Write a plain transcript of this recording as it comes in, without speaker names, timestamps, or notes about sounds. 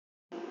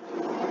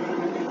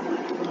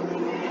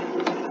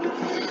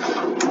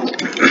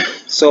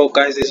So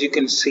guys, as you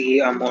can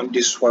see, I'm on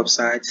this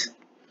website,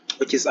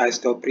 which is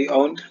Istore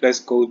pre-owned. Let's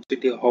go to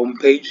the home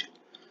page,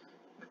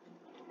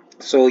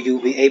 so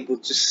you'll be able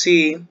to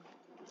see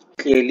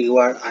clearly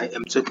what I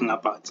am talking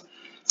about.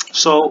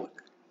 So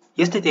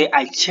yesterday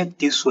I checked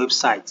this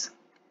website,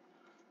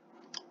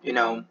 you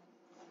know,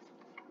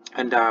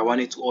 and I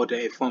wanted to order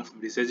a phone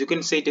from this. As you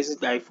can see, this is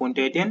the iPhone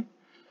 13,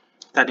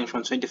 starting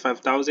from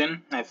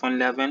 25,000, iPhone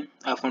 11,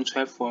 iPhone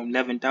 12 from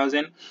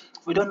 11,000.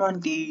 We don't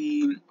want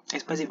the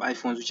expensive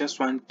iPhones, we just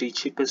want the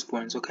cheapest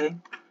ones, okay?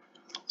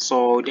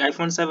 So the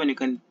iPhone 7 you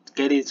can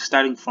get it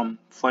starting from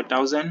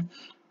 4,000,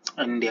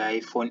 and the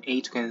iPhone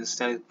 8 you can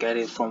start get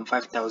it from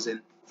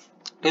 5,000.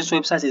 This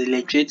website is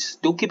legit.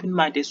 Do keep in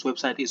mind this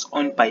website is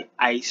owned by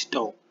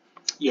iStore.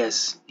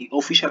 Yes, the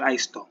official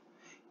iStore.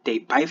 They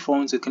buy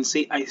phones. You can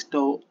see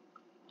iStore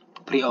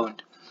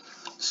pre-owned.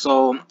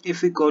 So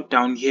if we go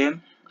down here,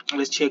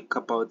 let's check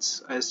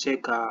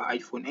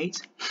iPhone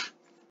 8,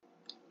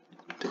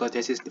 because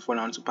this is the phone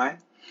I want to buy.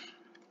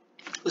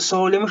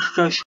 So let me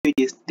just show you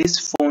this. These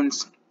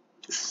phones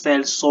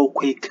sell so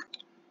quick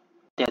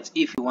that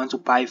if you want to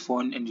buy a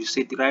phone and you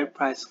see the right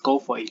price, go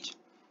for it.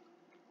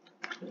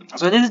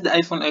 So this is the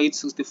iPhone 8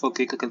 64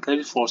 gig. I can get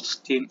it for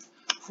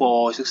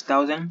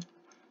 6,000.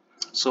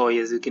 So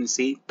as you can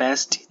see,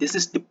 best. This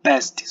is the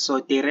best. So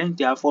they range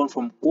their phone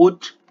from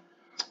good.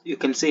 You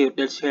can see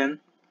that here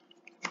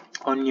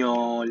on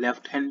your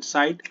left hand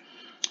side.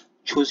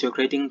 Choose your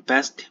rating: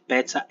 best,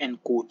 better,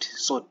 and good.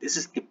 So this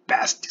is the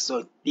best.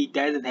 So it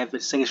doesn't have a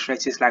sales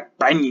rate. It's like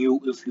brand new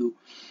if you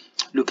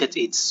look at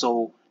it.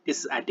 So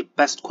this is at the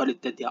best quality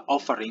that they are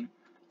offering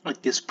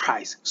at this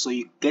price. So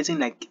you're getting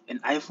like an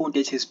iPhone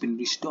that has been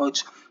restored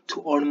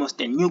to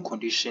almost a new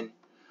condition.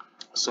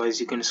 So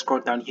as you can scroll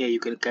down here, you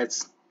can get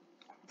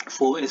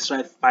for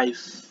extra 500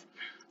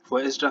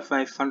 for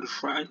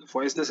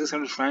extra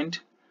 600 rand,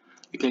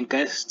 you can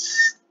get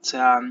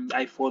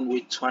iPhone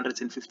with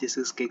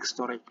 256 gig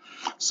storage.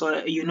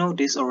 So you know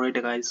this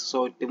already, guys.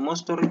 So the more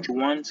storage you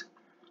want,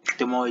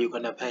 the more you're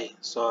gonna pay.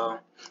 So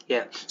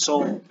yeah,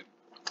 so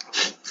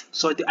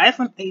the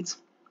iPhone 8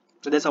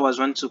 that I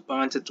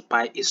wanted to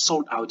buy is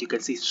sold out. You can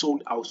see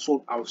sold out,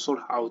 sold out, sold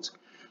out.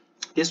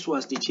 This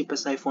was the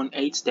cheapest iPhone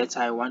 8 that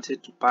I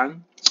wanted to buy.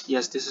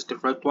 Yes, this is the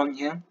red one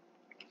here,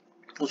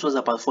 which was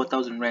about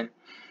 4,000 rand.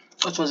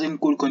 It was in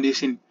good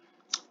condition.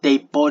 They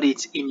bought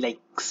it in like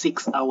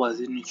 6 hours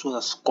and it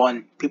was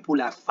gone.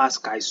 People are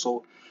fast, guys,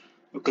 so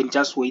you can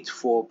just wait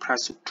for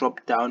price to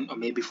drop down, or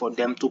maybe for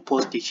them to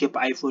post the cheap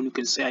iPhone. You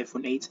can say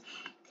iPhone 8,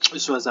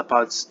 which was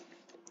about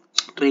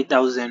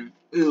 3,000,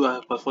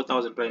 about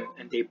 4,000 rand,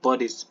 and they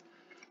bought it.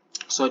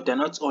 So they're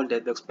not all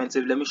that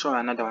expensive. Let me show you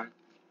another one.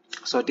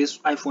 So this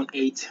iPhone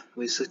 8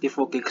 with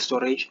 64 gig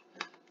storage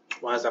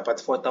was about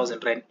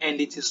 4,000 rand,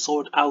 and it is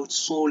sold out,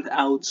 sold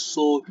out.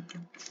 So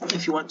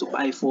if you want to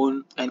buy a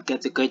phone and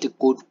get a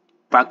good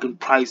bargain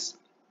price,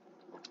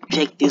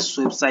 check this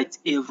website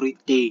every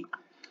day,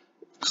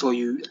 so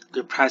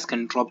the price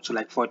can drop to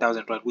like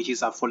 4,000 rand, which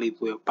is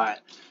affordable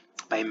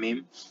by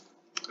me.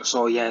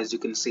 So yeah, as you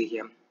can see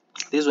here,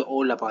 these were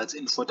all about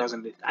in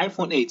 4,000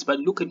 iPhone 8, but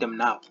look at them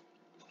now,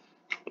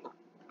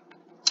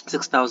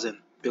 6,000,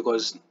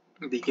 because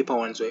the cheaper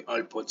ones were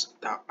all put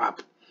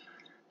up.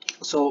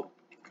 So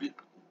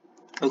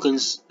you can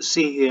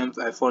see here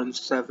iPhone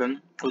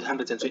 7 with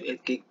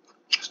 128 gig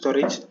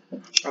storage,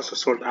 also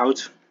sold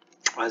out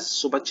as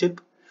super cheap.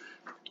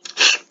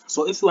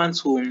 So if you want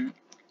to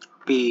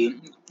be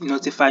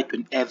notified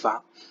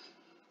whenever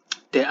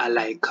there are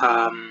like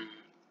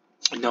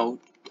you know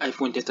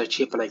iPhone that are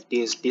cheaper like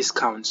this,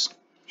 discounts,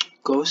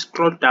 go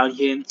scroll down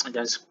here and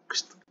then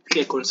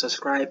click on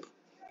subscribe,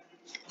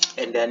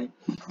 and then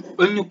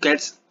when you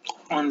get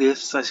on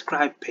this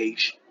subscribe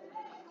page,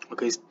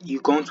 okay,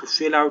 you're going to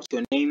fill out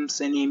your name,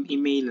 surname,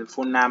 email, and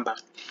phone number.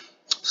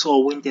 So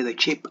when there's a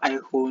cheap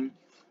iPhone,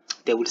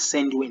 they will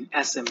send you an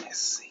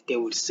SMS, they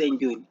will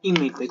send you an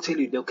email, they tell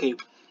you, okay,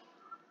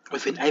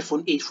 with an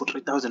iPhone 8 for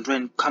 3,000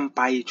 rand, come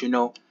buy it,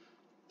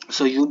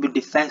 so you'll be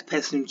the first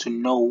person to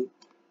know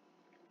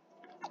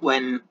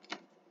when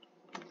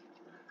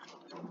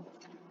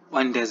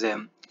there's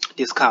a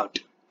discount.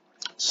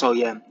 So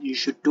yeah, you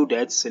should do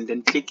that, and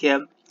then click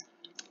here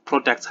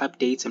product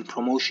updates and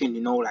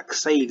promotion, like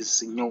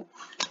sales,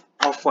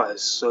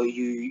 offers, so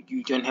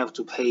you don't have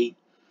to pay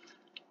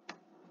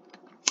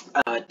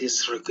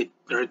this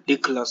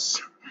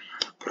ridiculous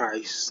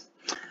price.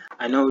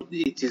 I know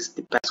it is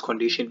the best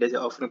condition that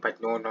they're offering, but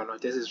no,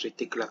 this is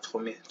ridiculous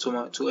for me.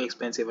 Too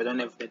expensive. I don't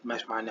have that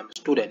much money. I'm a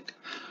student.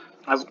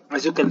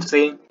 As you can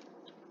see,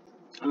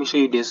 let me show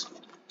you this.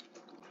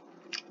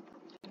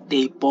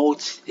 They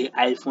bought the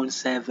iPhone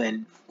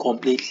 7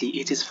 completely.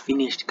 It is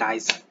finished,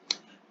 guys.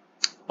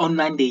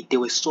 Online there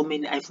were so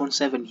many iPhone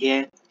 7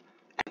 here,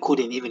 I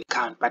couldn't even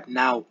count, but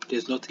now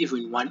there's not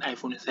even one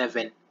iPhone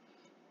 7.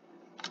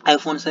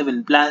 iPhone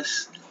 7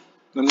 Plus,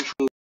 let me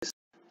show you.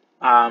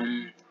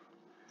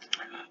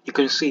 You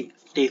can see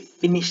they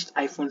finished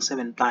iPhone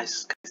 7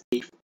 Plus, guys.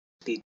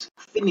 They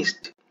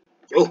finished.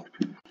 Oh,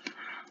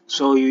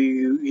 So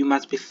you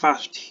must be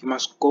fast. You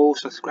must go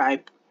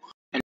subscribe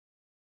and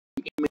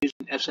email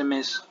and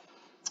SMS,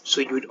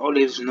 so you would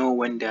always know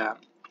when the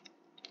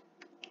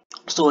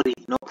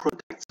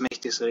products makes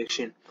the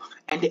selection.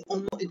 And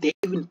they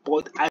even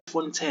bought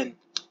iPhone 10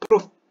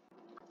 Pro.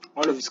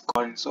 All of it's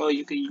gone. So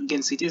you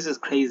can see this is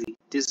crazy.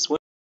 This is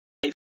what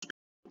I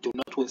do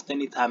not waste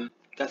any time.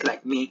 Just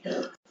like me,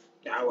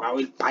 I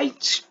will buy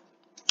it.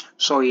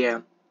 So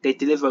yeah, they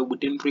deliver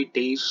within 3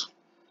 days.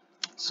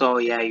 So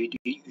yeah,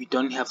 you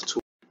don't have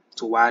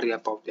to worry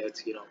about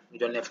that. You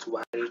don't have to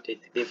worry. They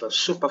deliver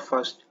super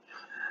fast,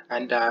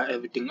 and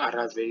everything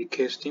arrives very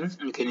tasty.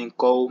 You can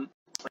go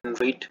and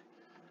read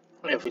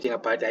everything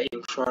about their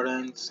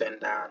insurance and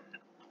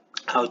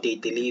how they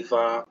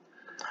deliver.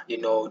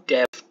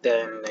 Theft,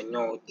 and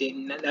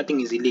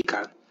nothing is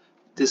illegal.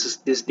 This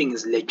thing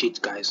is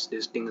legit, guys.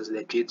 This thing is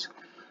legit.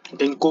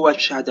 Then go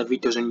watch other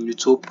videos on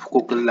YouTube.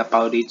 Google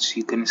about it.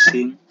 You can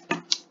see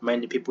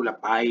many people are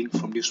buying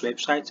from this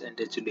website, and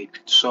it's legit.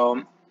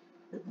 So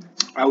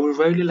I would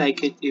really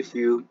like it if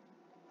you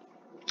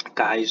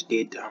guys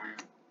did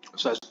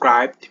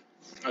subscribe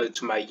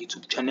to my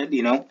YouTube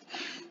channel.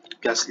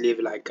 Just leave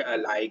like a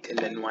like and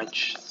then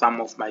watch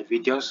some of my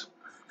videos.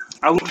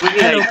 I would really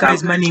Hello like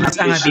guys, my name is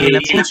Angabel and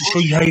I'm going to show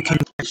you how you can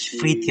watch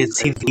free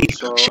TV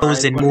So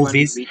shows I and got one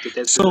movies. video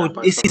that's So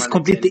about this is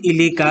completely 110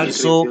 illegal, minute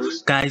so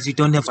reviews guys, you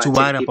don't have to about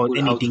 10 worry about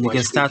people how to anything. You can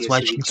watch free start DSTV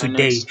watching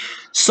today. channels. You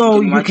So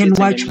can you watch can it and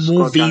then watch you scroll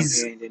down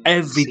movies, here and then you can see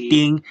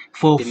everything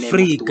for the name of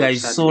free, the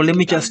guys. website So let me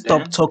linked just down stop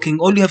there. talking.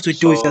 All you have to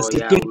do is So just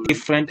yeah, click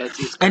different, that's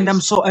it, and I'm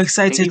guys. so Thank you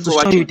excited to for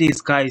show you watching.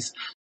 this, guys.